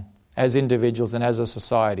down as individuals and as a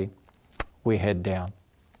society, we head down.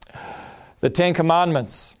 The 10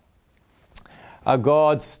 Commandments are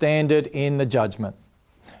God's standard in the judgment.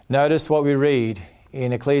 Notice what we read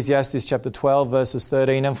in Ecclesiastes chapter 12, verses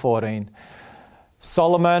 13 and 14.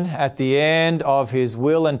 Solomon, at the end of his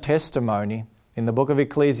will and testimony in the book of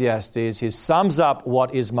Ecclesiastes, he sums up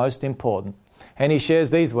what is most important. And he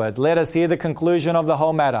shares these words, "Let us hear the conclusion of the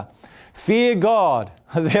whole matter. Fear God."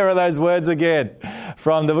 There are those words again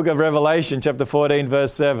from the book of Revelation, chapter 14,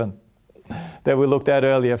 verse 7, that we looked at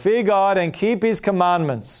earlier. "Fear God and keep His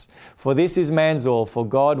commandments, for this is man's all. For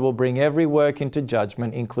God will bring every work into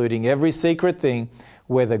judgment, including every secret thing,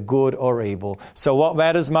 whether good or evil." So what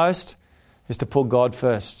matters most is to put God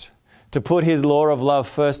first, to put His law of love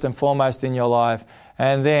first and foremost in your life,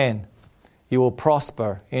 and then you will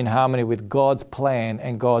prosper in harmony with God's plan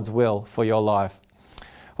and God's will for your life.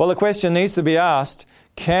 Well, the question needs to be asked,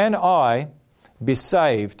 can I be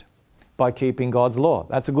saved by keeping God's law?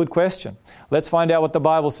 That's a good question. Let's find out what the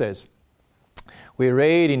Bible says. We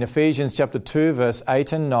read in Ephesians chapter 2, verse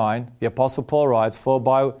 8 and 9, the Apostle Paul writes, "For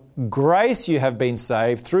by grace you have been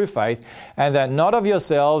saved through faith, and that not of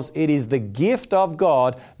yourselves, it is the gift of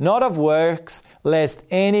God, not of works, lest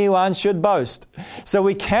anyone should boast." So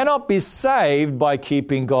we cannot be saved by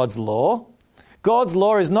keeping God's law. God's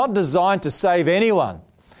law is not designed to save anyone.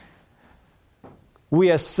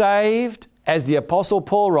 We are saved, as the Apostle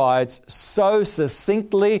Paul writes, so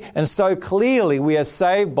succinctly and so clearly, we are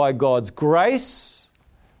saved by God's grace,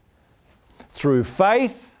 through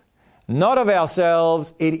faith, not of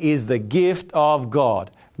ourselves. It is the gift of God.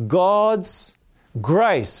 God's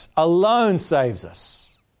grace alone saves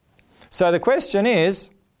us. So the question is,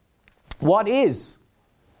 what is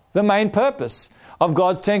the main purpose of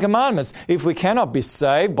God's Ten Commandments? If we cannot be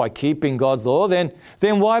saved by keeping God's law, then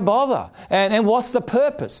why bother? And what's the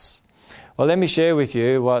purpose? Well, let me share with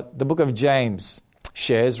you what the book of James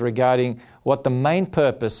shares regarding what the main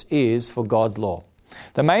purpose is for God's law.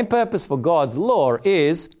 The main purpose for God's law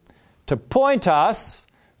is to point us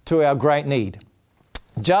to our great need.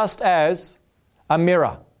 Just as a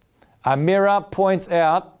mirror points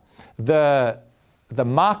out the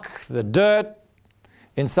muck, the dirt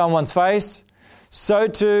in someone's face, so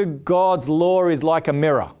too God's law is like a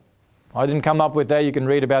mirror. I didn't come up with that. You can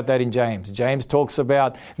read about that in James. James talks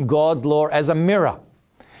about God's law as a mirror.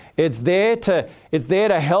 It's there to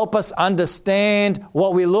help us understand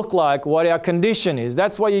what we look like, what our condition is.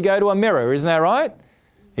 That's why you go to a mirror, isn't that right?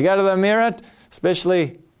 You go to the mirror,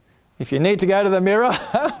 especially if you need to go to the mirror.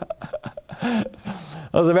 I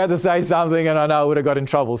was about to say something and I know I would have got in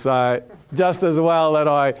trouble, so just as well that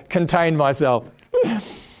I contained myself.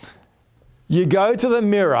 You go to the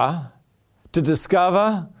mirror to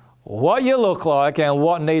discover what you look like and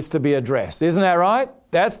what needs to be addressed. Isn't that right?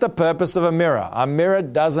 That's the purpose of a mirror. A mirror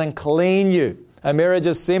doesn't clean you. A mirror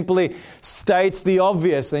just simply states the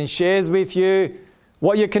obvious and shares with you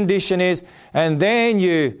what your condition is. And then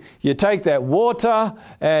you take that water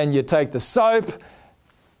and you take the soap,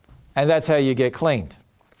 and that's how you get cleaned.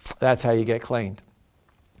 That's how you get cleaned.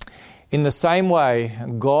 In the same way,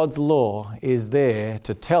 God's law is there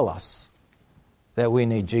to tell us that we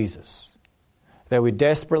need Jesus, that we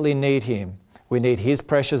desperately need Him. We need His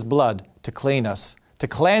precious blood to clean us, to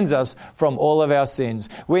cleanse us from all of our sins.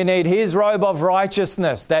 We need His robe of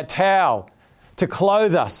righteousness, that towel, to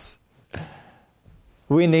clothe us.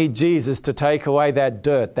 We need Jesus to take away that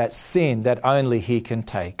dirt, that sin that only He can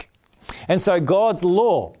take. And so God's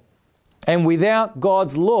law, and without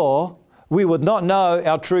God's law, we would not know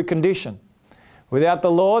our true condition. Without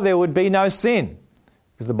the law, there would be no sin.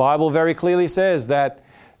 Because the Bible very clearly says that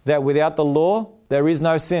without the law, there is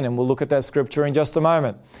no sin. And we'll look at that scripture in just a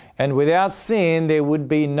moment. And without sin, there would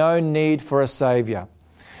be no need for a Saviour.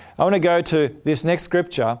 I want to go to this next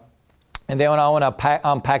scripture, and then I want to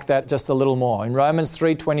unpack that just a little more. In Romans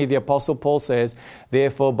 3:20, the Apostle Paul says,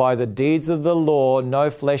 "Therefore by the deeds of the law,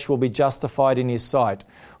 no flesh will be justified in his sight.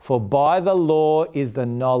 For by the law is the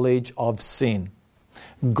knowledge of sin."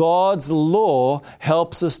 God's law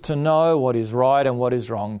helps us to know what is right and what is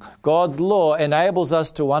wrong. God's law enables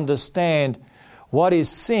us to understand what is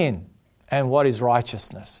sin and what is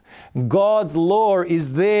righteousness. God's law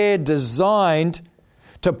is there designed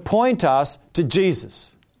to point us to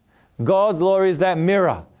Jesus. God's law is that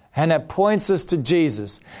mirror, and it points us to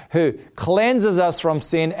Jesus, who cleanses us from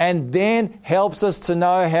sin and then helps us to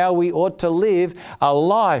know how we ought to live a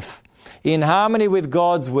life in harmony with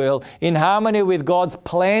God's will, in harmony with God's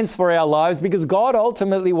plans for our lives, because God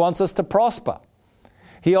ultimately wants us to prosper.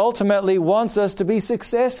 He ultimately wants us to be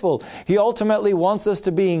successful. He ultimately wants us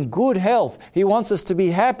to be in good health. He wants us to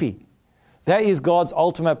be happy. That is God's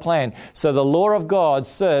ultimate plan. So the law of God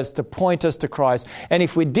serves to point us to Christ. And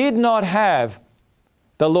if we did not have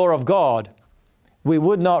the law of God, we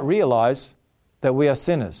would not realize that we are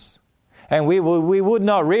sinners. And we would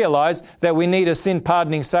not realize that we need a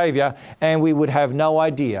sin-pardoning Saviour, and we would have no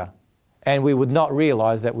idea, and we would not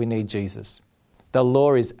realize that we need Jesus. The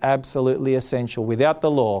law is absolutely essential. Without the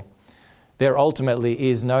law, there ultimately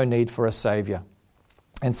is no need for a Saviour.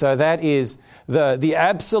 And so that is the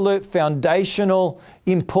absolute foundational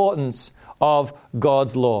importance of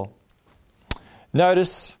God's law.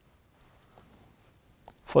 Notice,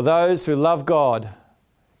 for those who love God,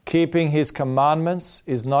 keeping His commandments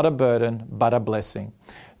is not a burden, but a blessing.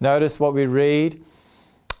 Notice what we read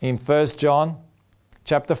in 1 John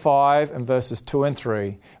chapter 5 and verses 2 and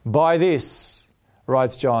 3. "By this,"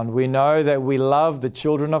 writes John, "we know that we love the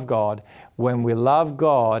children of God when we love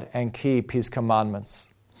God and keep His commandments.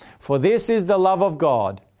 For this is the love of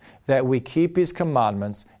God, that we keep His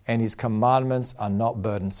commandments, and His commandments are not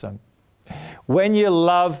burdensome." When you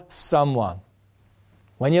love someone,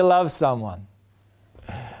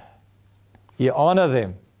 You honor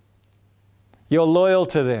them. You're loyal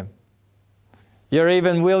to them. You're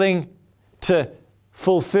even willing to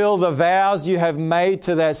fulfill the vows you have made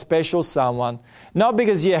to that special someone. Not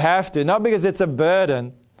because you have to, not because it's a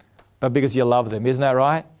burden, but because you love them. Isn't that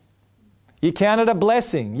right? You count it a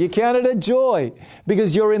blessing. You count it a joy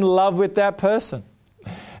because you're in love with that person.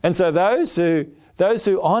 And so those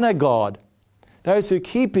who honor God, those who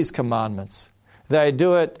keep His commandments, they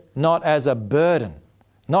do it not as a burden,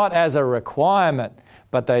 not as a requirement,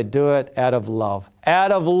 but they do it out of love,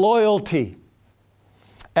 out of loyalty.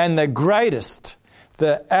 And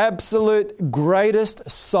the absolute greatest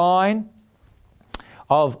sign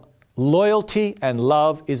of loyalty and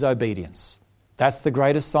love is obedience. That's the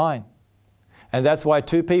greatest sign. And that's why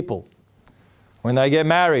two people, when they get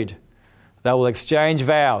married, they will exchange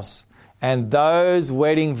vows. And those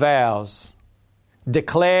wedding vows,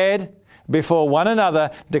 declared before one another,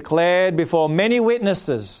 declared before many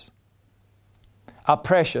witnesses, are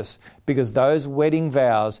precious because those wedding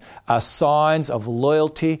vows are signs of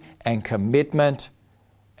loyalty and commitment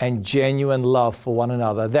and genuine love for one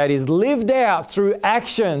another that is lived out through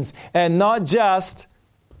actions and not just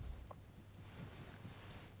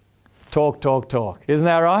talk. Isn't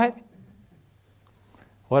that right?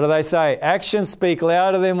 What do they say? Actions speak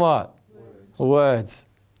louder than what? Words.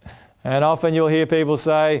 And often you'll hear people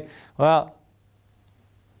say, well,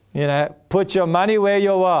 put your money where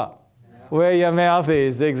your what? Where your mouth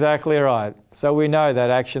is. Exactly right. So we know that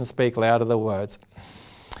actions speak louder than words.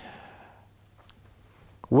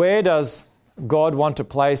 Where does God want to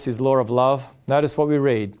place His law of love? Notice what we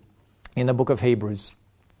read in the book of Hebrews.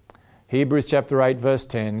 Hebrews chapter 8 verse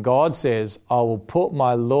 10. God says, I will put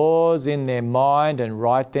my laws in their mind and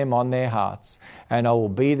write them on their hearts, and I will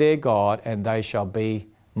be their God and they shall be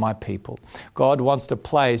my people. God wants to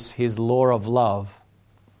place His law of love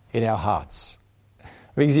in our hearts.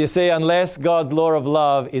 Because you see, unless God's law of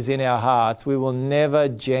love is in our hearts, we will never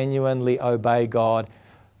genuinely obey God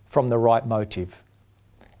from the right motive.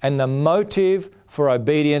 And the motive for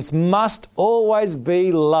obedience must always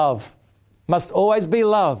be love. Must always be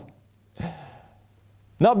love.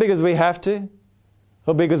 Not because we have to,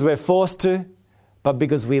 or because we're forced to, but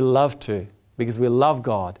because we love to. Because we love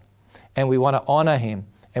God and we want to honor Him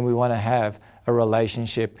and we want to have a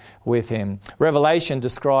relationship with Him. Revelation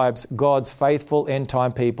describes God's faithful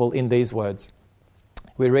end-time people in these words.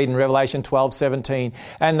 We read in Revelation 12:17,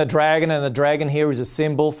 and the dragon here is a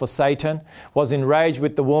symbol for Satan, was enraged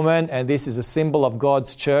with the woman, and this is a symbol of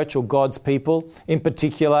God's church or God's people, in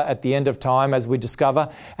particular at the end of time, as we discover.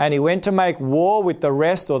 And he went to make war with the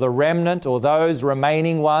rest, or the remnant, or those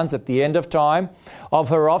remaining ones at the end of time of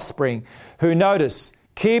her offspring, who, notice,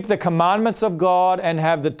 keep the commandments of God and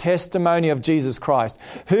have the testimony of Jesus Christ.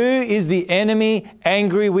 Who is the enemy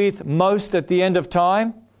angry with most at the end of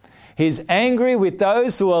time? He's angry with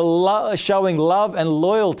those who are showing love and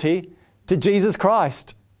loyalty to Jesus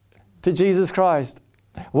Christ. To Jesus Christ.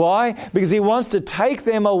 Why? Because He wants to take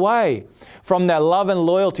them away from that love and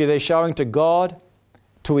loyalty they're showing to God,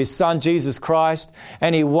 to His Son Jesus Christ,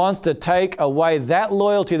 and He wants to take away that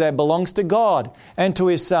loyalty that belongs to God and to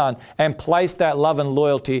His Son and place that love and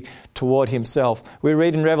loyalty toward Himself. We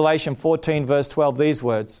read in Revelation 14 verse 12 these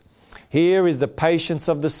words, "Here is the patience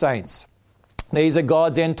of the saints." These are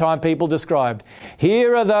God's end-time people described.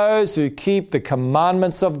 "Here are those who keep the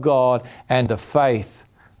commandments of God and the faith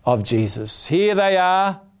of Jesus." Here they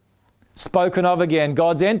are, spoken of again,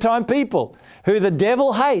 God's end-time people who the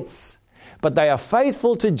devil hates, but they are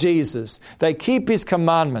faithful to Jesus. They keep His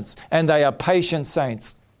commandments and they are patient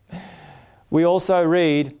saints. We also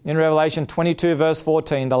read in Revelation 22 verse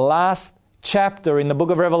 14, the last chapter in the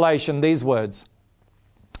book of Revelation, these words.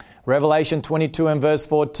 Revelation 22 and verse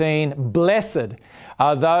 14, "Blessed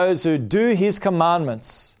are those who do His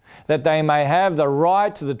commandments, that they may have the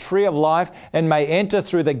right to the tree of life and may enter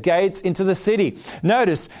through the gates into the city."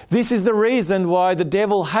 Notice, this is the reason why the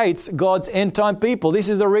devil hates God's end-time people. This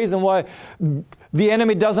is the reason why the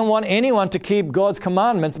enemy doesn't want anyone to keep God's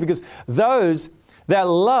commandments, because those that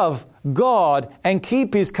love God and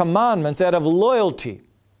keep His commandments out of loyalty,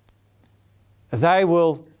 they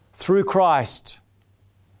will, through Christ,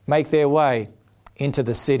 make their way into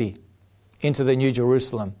the city, into the New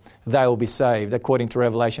Jerusalem. They will be saved, according to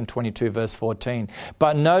Revelation 22 verse 14.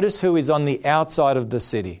 But notice who is on the outside of the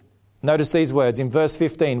city. Notice these words in verse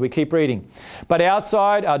 15. We keep reading. "But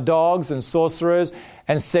outside are dogs and sorcerers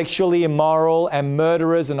and sexually immoral and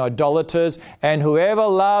murderers and idolaters and whoever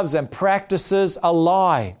loves and practices a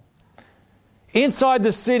lie." Inside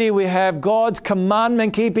the city, we have God's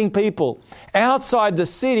commandment-keeping people. Outside the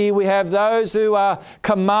city, we have those who are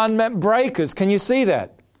commandment breakers. Can you see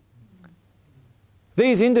that?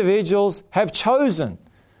 These individuals have chosen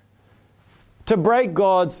to break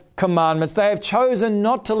God's commandments. They have chosen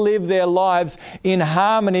not to live their lives in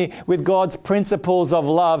harmony with God's principles of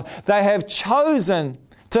love. They have chosen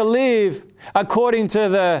to live according to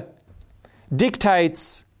the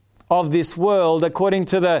dictates of this world, according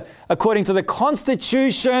to the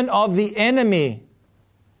constitution of the enemy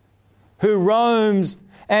who roams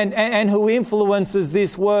and who influences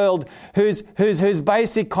this world, whose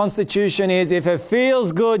basic constitution is, if it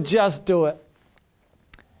feels good, just do it.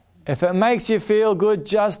 If it makes you feel good,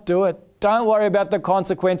 just do it. Don't worry about the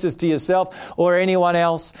consequences to yourself or anyone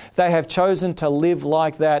else. They have chosen to live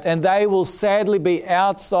like that, and they will sadly be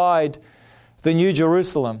outside the New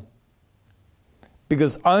Jerusalem,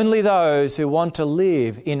 because only those who want to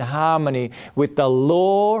live in harmony with the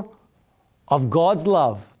law of God's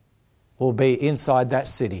love will be inside that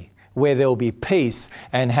city, where there will be peace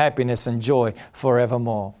and happiness and joy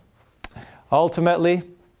forevermore. Ultimately,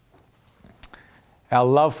 our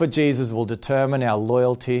love for Jesus will determine our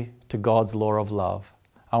loyalty to God's law of love.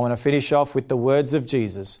 I want to finish off with the words of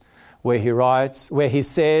Jesus, where he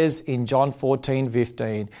says in John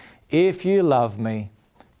 14:15, "If you love me,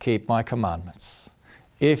 keep my commandments.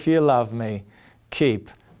 If you love me, keep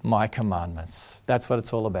my commandments." That's what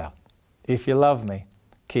it's all about. If you love me,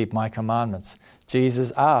 keep my commandments.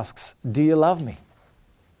 Jesus asks, do you love me?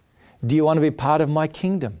 Do you want to be part of my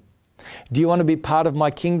kingdom? Do you want to be part of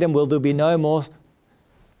my kingdom? Will there be no more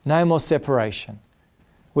separation?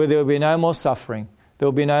 Where there will be no more suffering? There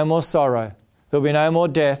will be no more sorrow. There will be no more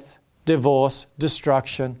death, divorce,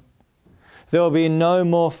 destruction. There will be no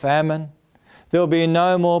more famine. There will be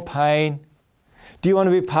no more pain. Do you want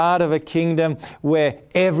to be part of a kingdom where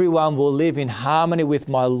everyone will live in harmony with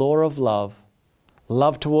my law of love,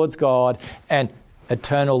 love towards God, and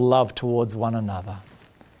eternal love towards one another?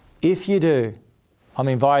 If you do, I'm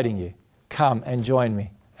inviting you, come and join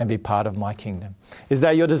me and be part of my kingdom. Is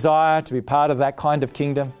that your desire, to be part of that kind of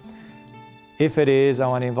kingdom? If it is, I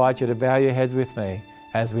want to invite you to bow your heads with me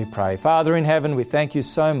as we pray. Father in heaven, we thank you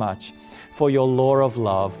so much for your law of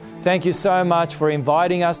love. Thank you so much for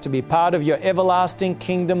inviting us to be part of your everlasting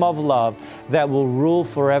kingdom of love that will rule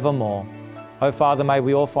forevermore. Oh Father, may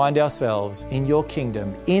we all find ourselves in your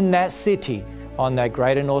kingdom, in that city, on that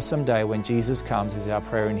great and awesome day when Jesus comes, is our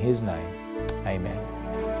prayer in his name. Amen.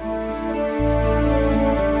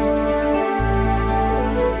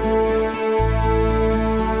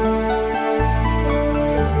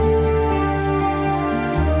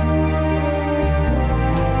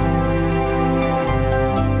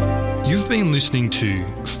 You've been listening to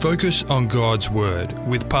Focus on God's Word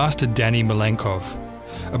with Pastor Danny Malenkov,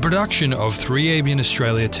 a production of 3ABN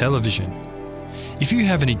Australia Television. If you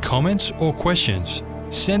have any comments or questions,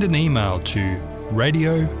 send an email to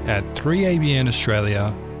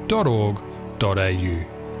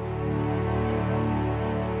radio@3abnaustralia.org.au.